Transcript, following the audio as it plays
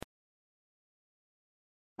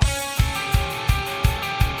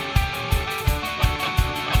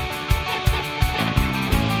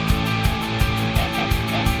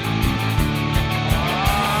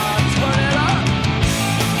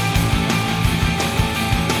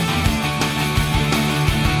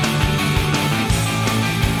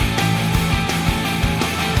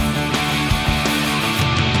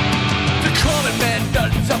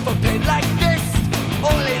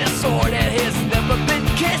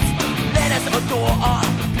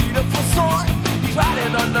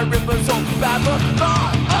ever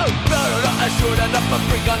thought. Oh, better not assured enough to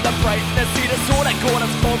bring on the brightness. See the sword I got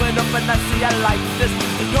is coming up and I see I like this.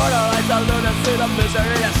 The guardians are learning to the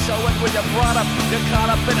misery that's showing when you're brought up. You're caught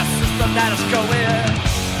up in a system that is going.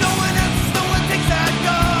 No one else, no one takes that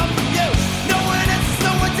gun from you. No one else,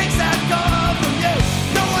 no one takes that gun from you.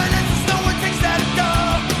 No one else, no one takes that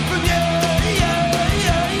gun from you.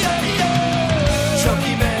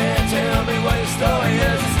 Chunky man, tell me what your story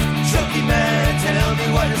is. Chunky man, tell me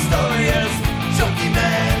what your story is. Chunky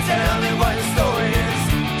man, tell me what your story is.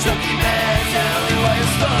 Chunky man, tell me what your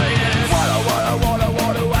story is.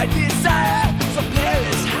 What do I desire? So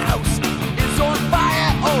Paris house is on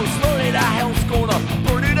fire. Oh, slowly the hell's gonna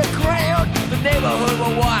burn to the ground. The neighborhood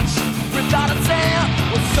will watch, ripped out of town.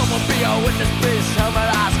 Will someone be a witness, please? Tell me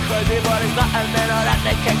that's crazy, but he's not a man that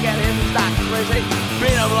they can't get him. He's not crazy.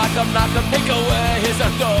 Beat him like I'm not gonna take away his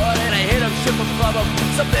authority. They hit him, ship him, club him,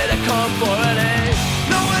 something to come for it.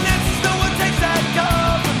 No one else, no one takes that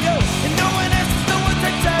gun from you. And no one else, no one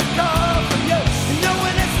takes that gun from you. And no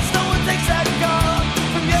one else, no one takes that gun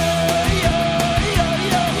from you.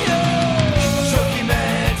 Chunky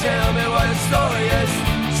man, tell me what your story is.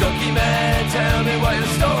 Chunky man, tell me what your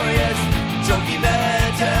story is. Chunky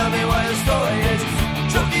man, tell me what your story is.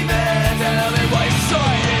 Chunky man, tell me what your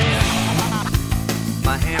story is.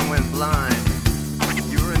 My hand went blind.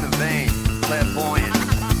 You were in the vein, clairvoyant.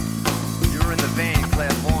 You were in the vein,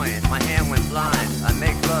 clairvoyant. My hand went blind. I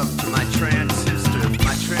make love to my transistor,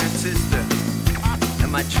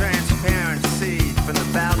 and my transparent seed from the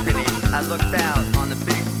balcony. I looked out on the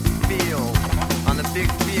big field. On the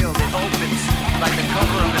big field, it opens like the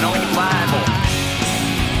cover of an old Bible.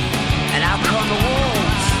 And out come the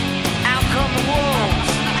wolves. Out come the wolves.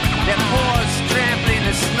 Their paws trampling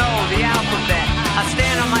the snow, the alphabet. I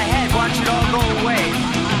stand on my head, watch it all go away.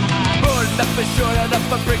 Burn up and short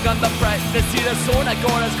enough and bring on the brightness. See the sword I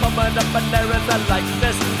got is coming up and there is a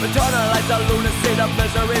likeness. Eternalize the lunacy, the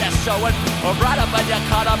misery that's showing. Or right up and you're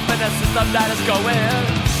caught up in a system that is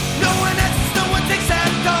going. No one else, no one takes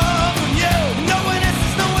that gun from you. No one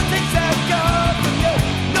else, no one takes that gun from you.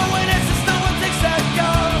 No one else, no one takes that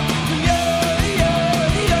gun from you.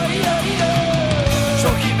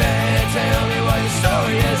 Chunky man, tell me what your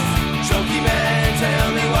story is. Chunky man,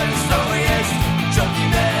 tell me what your story is. Chunky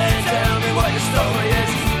man, tell me what your story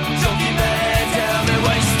is. Chunky man, tell me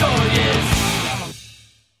what your story is.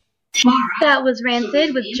 That was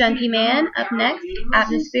Rancid with Junkie Man. Up next,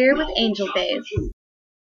 Atmosphere with Angel Bays.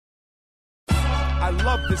 I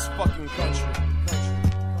love this fucking country.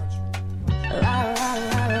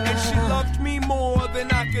 And she loved me more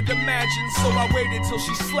than I could imagine, so I waited till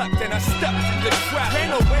she slept and I stepped in the trap.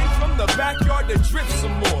 Ran away from the backyard to drift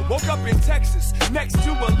some more. Woke up in Texas next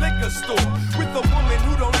to a liquor store with a woman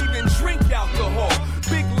who don't even drink alcohol.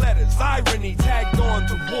 Big letters, irony tagged on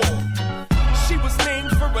the wall. She was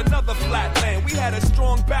named for another flatland. We had a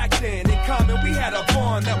strong back then. In common, we had a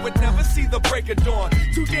bond that would never see the break of dawn.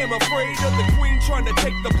 Too damn afraid of the queen trying to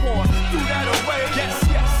take the pawn. Threw that away. Yes,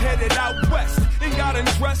 headed out west. And got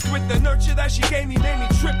undressed with the nurture that she gave me. Made me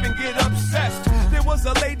trip and get obsessed. There was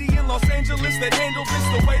a lady in Los Angeles that handled this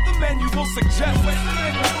the way the menu will suggest.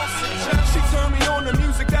 She turned me on to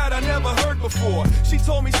music that I never heard before. She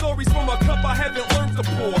told me stories from a cup I haven't learned to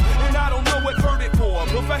pour. And I don't know what hurt it more.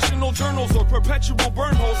 Professional journals or perpetual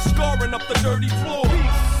burn holes scarring up the dirty floor.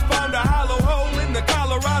 Found a hollow hole in the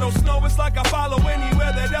Colorado snow. It's like I follow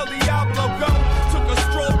anywhere that El Diablo go. Took a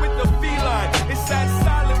stroll with the feline. It sat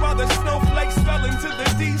silent while the snowflakes fell into the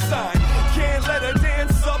D sign. Can't let her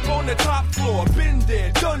dance up on the top floor. Been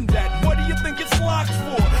there, done that. What do you think it's locked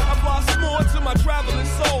for? I've lost more to my traveling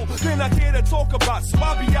soul than I care to talk about. So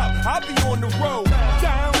I'll be out, I'll be on the road.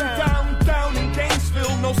 Down, down, down in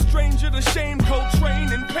Gainesville. No stranger to shame, cold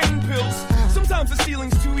train and pain pills. Sometimes the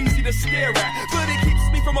ceiling's too easy to stare at, but it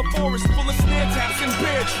keeps me from a forest full of snare taps and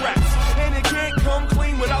bear traps. And it can't come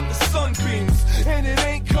clean without the sunbeams, and it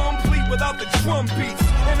ain't complete without the drum beats.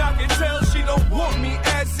 And I can tell she don't want me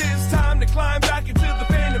as is. Time to climb back into the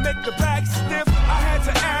van to make the back stiff. I had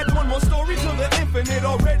to add one more story to the infinite,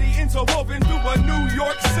 already interwoven through a New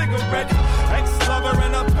York cigarette. Ex-lover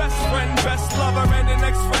and a best lover and an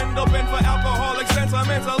ex-friend open for alcoholic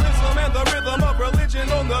sentimentalism and the rhythm of religion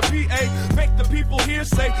on the PA. Make the people here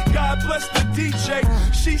say, God bless the DJ.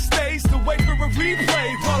 She stays to wait for a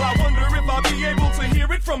replay while I wonder if I'll be able to hear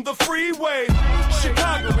it from the freeway.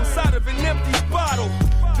 Chicago inside of an empty bottle.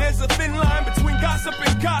 There's a thin line between gossip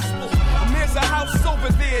and gospel. And there's a house over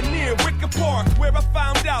there near Wicker Park where I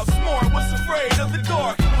found out Smart was afraid of the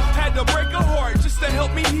dark. Had to break a heart just to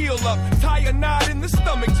help me heal up. Tie a knot in the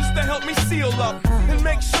stomach just to help me seal up. And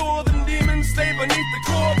make sure the demons stay beneath the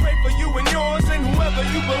core. Pray for you and yours and whoever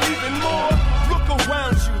you believe in more. Look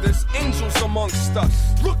around you, there's angels amongst us.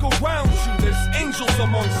 Look around you, there's angels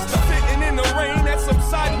amongst us. Sitting in the rain at some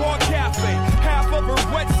sidewalk cafe. Half of a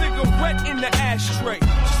wet cigarette in the ashtray.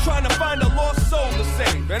 Just trying to find a lost soul to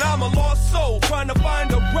save. And I'm a lost soul trying to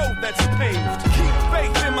find a road that's paved. Keep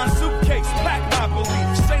faith in my suitcase, pack my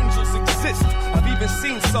beliefs. Angels exist, I've even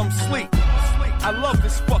seen some sleep. I love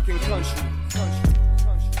this fucking country.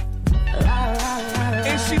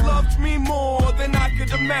 And she loved me more than I could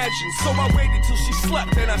imagine. So I waited till she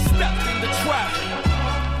slept and I stepped in the traffic.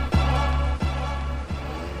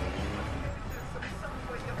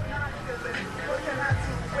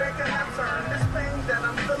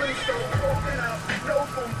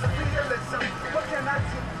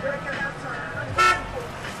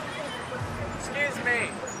 Excuse me.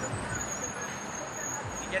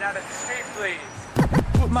 Get out of the street, please.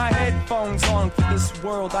 Put my headphones on for this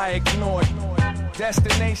world I ignored.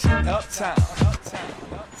 Destination uptown.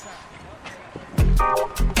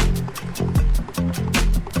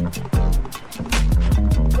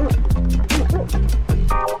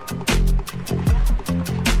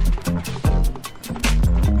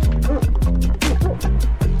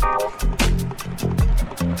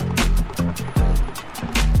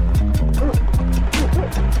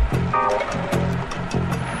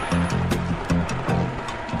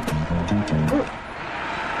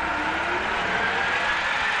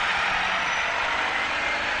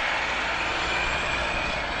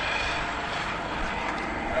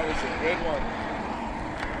 That was a good one.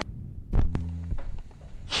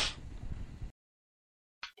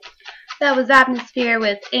 That was Atmosphere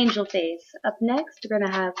with Angel Face. Up next, we're going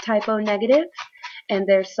to have Typo Negative and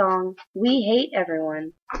their song, We Hate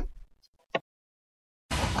Everyone.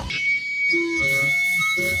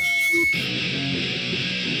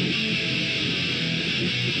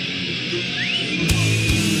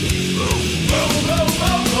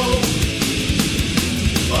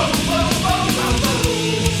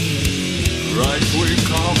 Right wing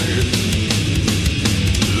comments,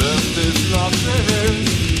 leftist losses,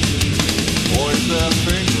 point their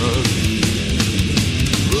fingers,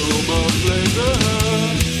 rumor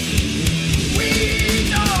flavors. We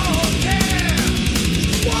don't care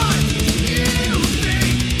what you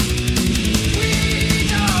think. We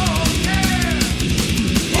don't care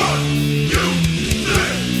what you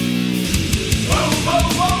think. Oh, oh,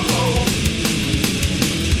 oh, oh.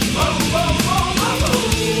 Oh, oh, oh, oh, oh.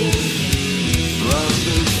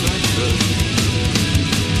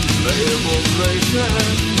 Label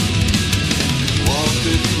racist,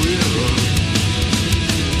 wanted clearer,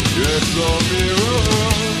 yes or mirror.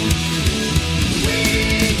 We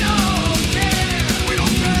don't care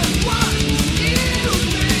what you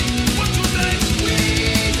think, what you think. We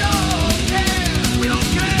don't care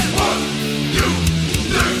what you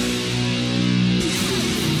think.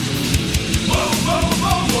 Whoa, whoa,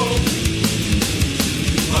 whoa, whoa.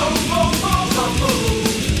 Whoa, whoa, whoa, whoa, whoa.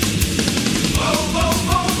 Whoa, whoa,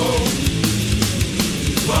 whoa, whoa.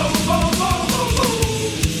 Whoa, whoa, whoa, whoa, whoa.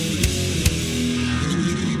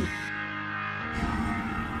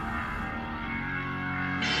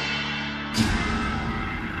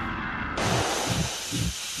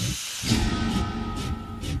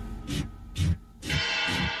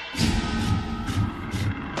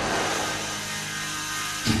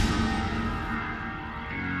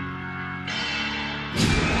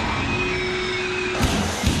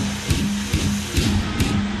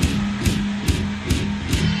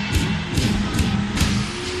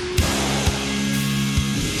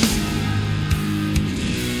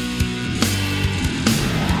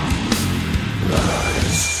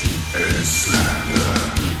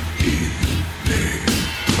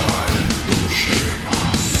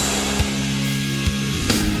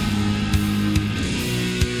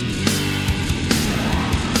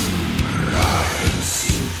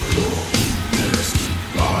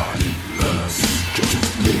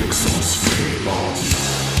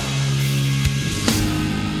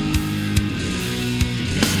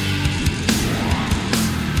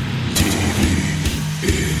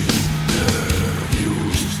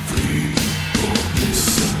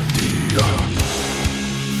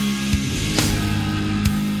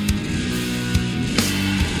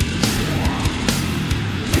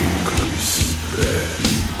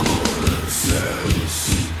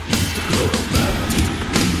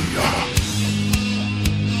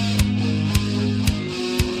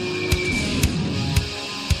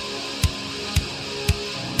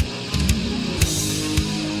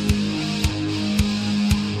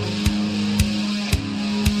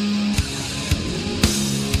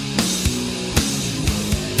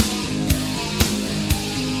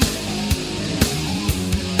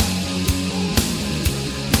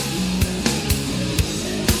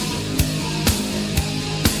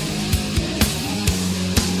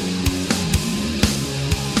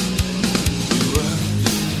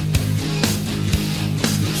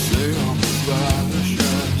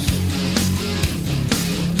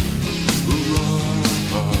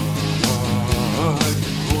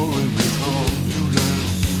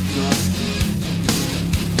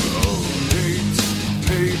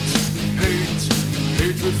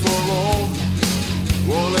 it for all,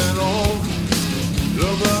 one and all. No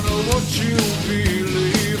matter what you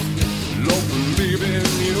believe, don't believe in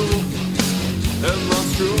you, and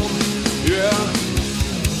that's true, yeah.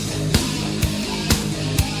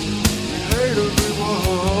 Hate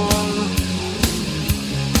everyone.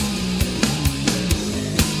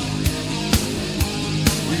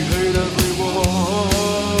 We hate everyone.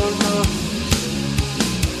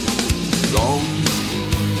 Long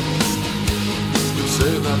to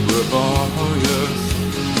say that we're biased.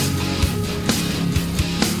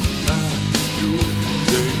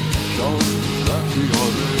 That we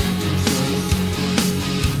are racist.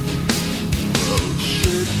 Well,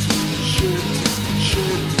 shit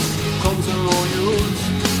comes in all use.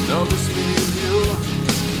 Now this means you,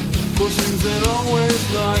 'cause things ain't always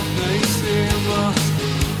like they seem.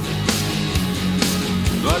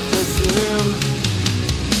 Like they seem.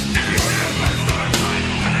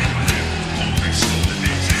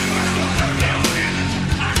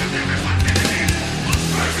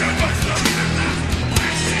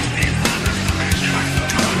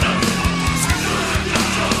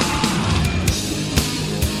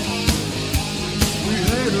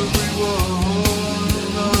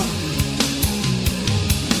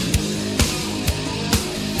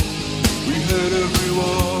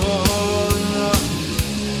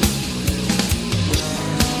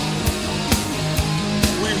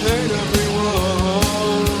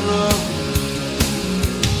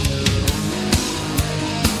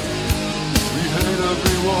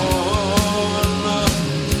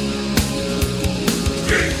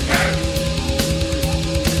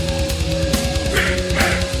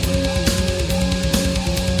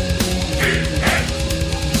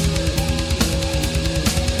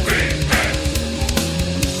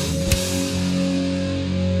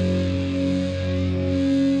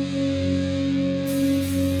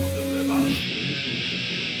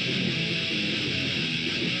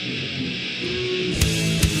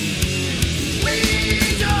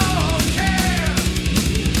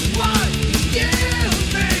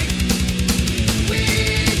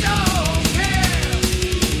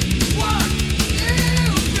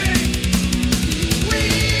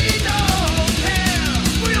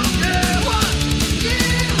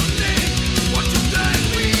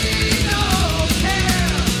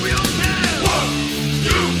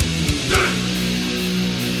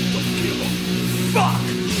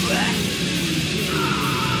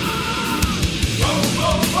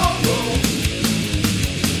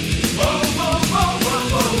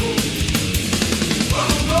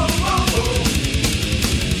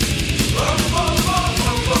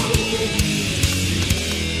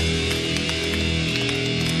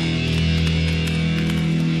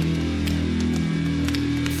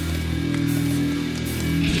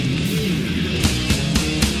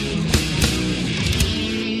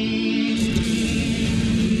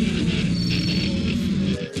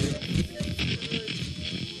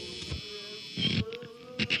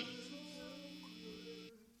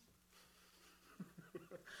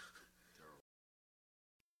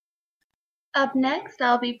 Up next,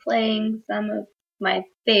 I'll be playing some of my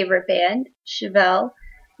favorite band, Chevelle,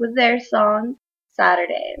 with their song,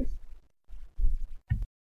 Saturdays.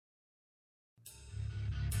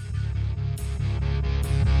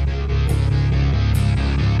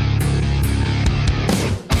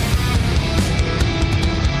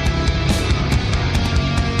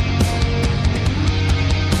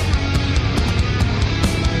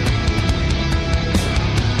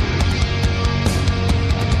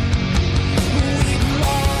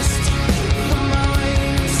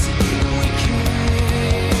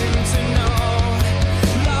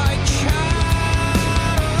 Like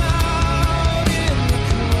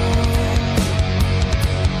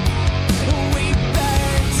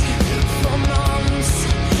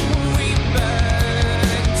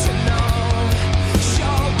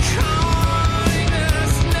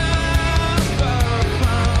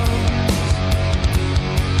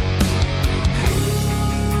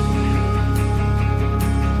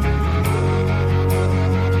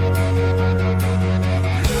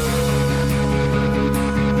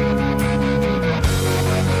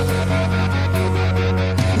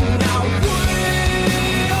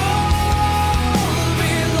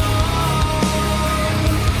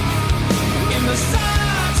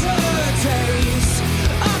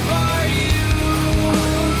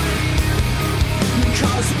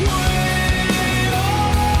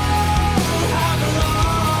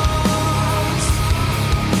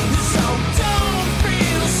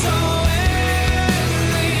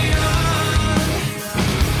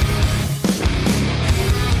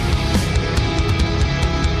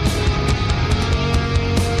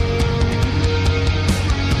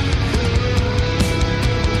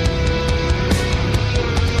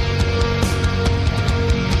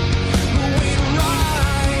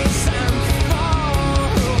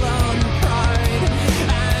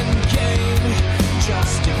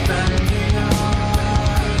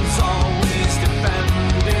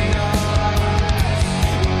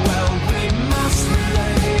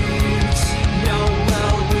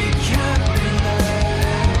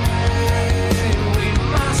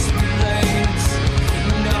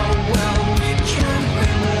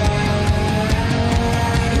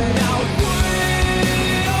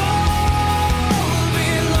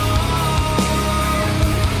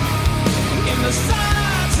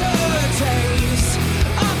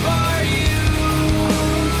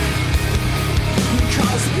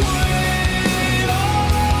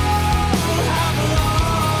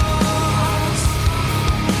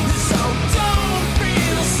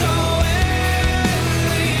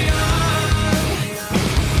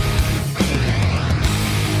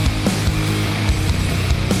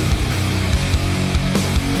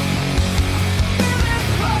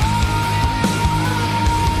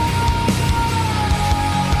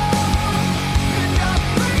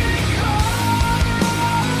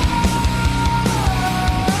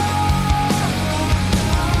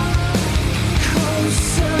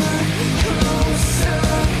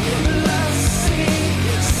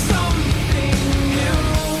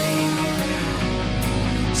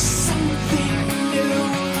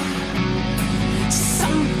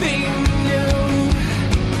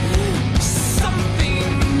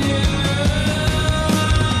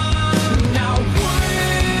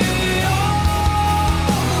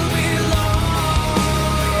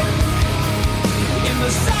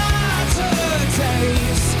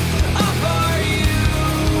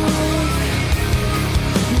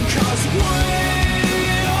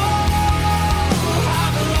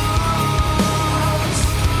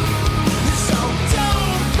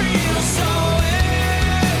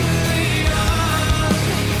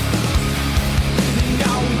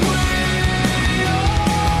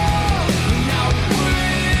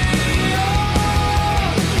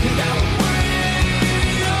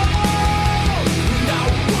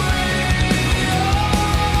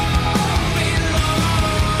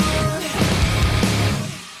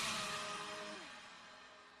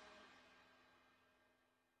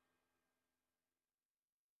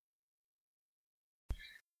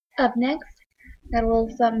Up next, got a little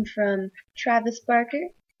something from Travis Barker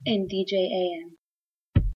and DJ AM.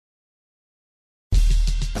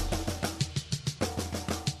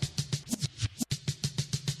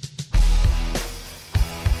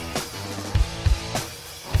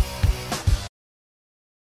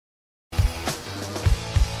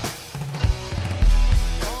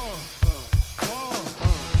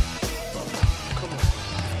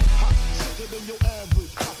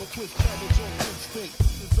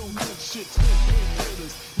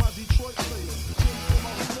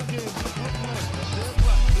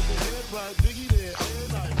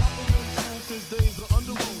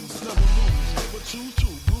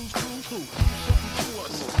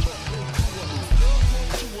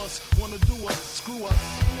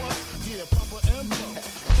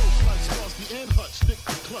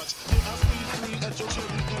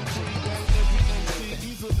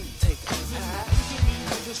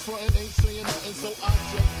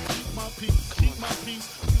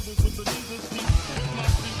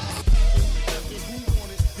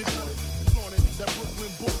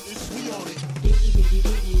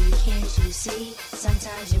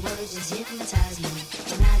 Sometimes your words just hypnotize me,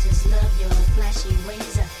 and I just love your flashy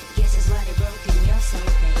ways. Guess that's why they broke in your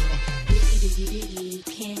soul, baby. Biggie, biggie, biggie,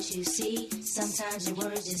 can't you see? Sometimes your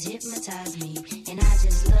words just hypnotize me, and I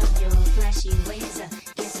just love your flashy ways.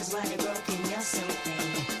 Guess that's why they broke in your soul,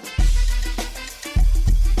 baby.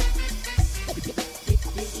 Biggie, biggie, biggie,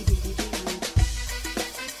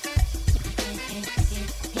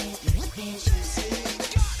 can't you see?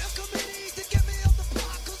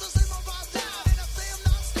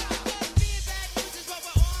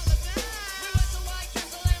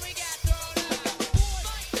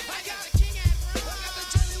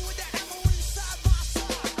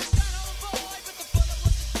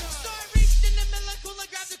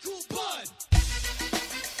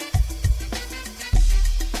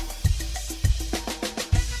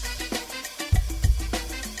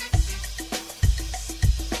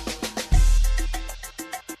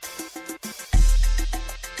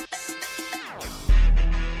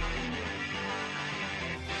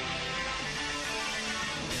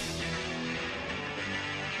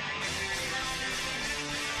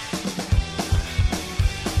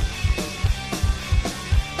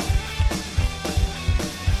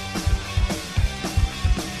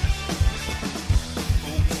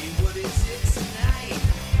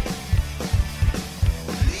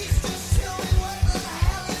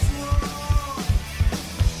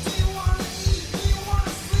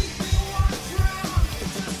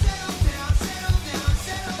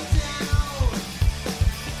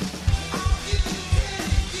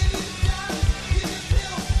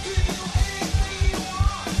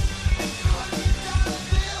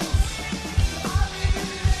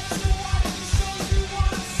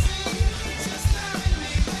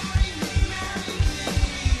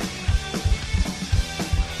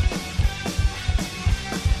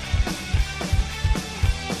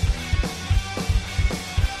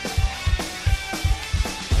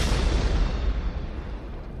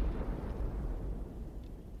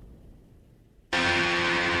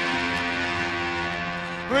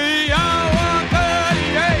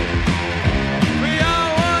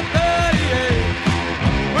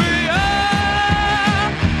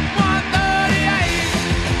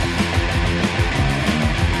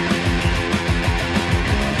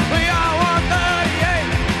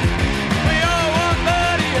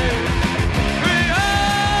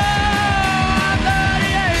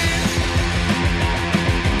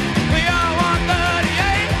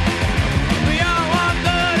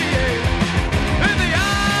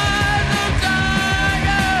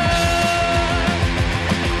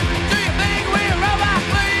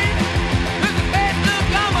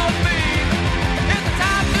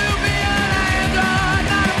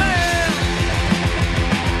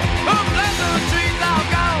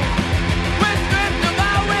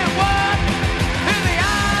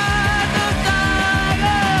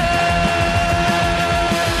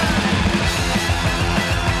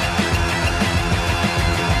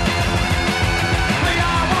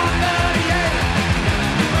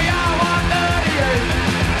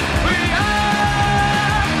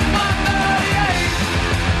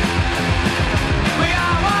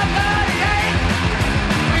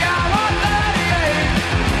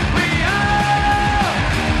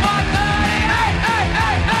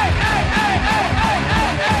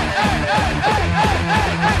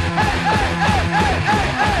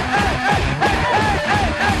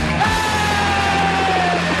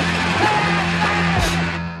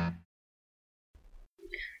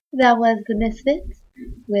 That was the Misfits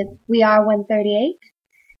with We Are 138,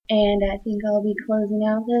 and I think I'll be closing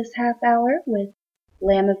out this half hour with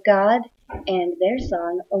Lamb of God, and their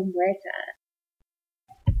song O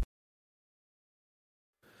Muerta.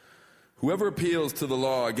 Whoever appeals to the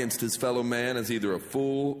law against his fellow man is either a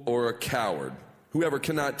fool or a coward. Whoever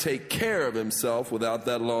cannot take care of himself without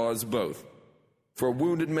that law is both. For a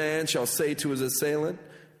wounded man shall say to his assailant,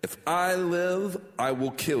 if I live, I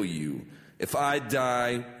will kill you. If I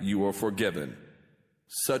die, you are forgiven.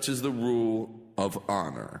 Such is the rule of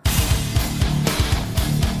honor.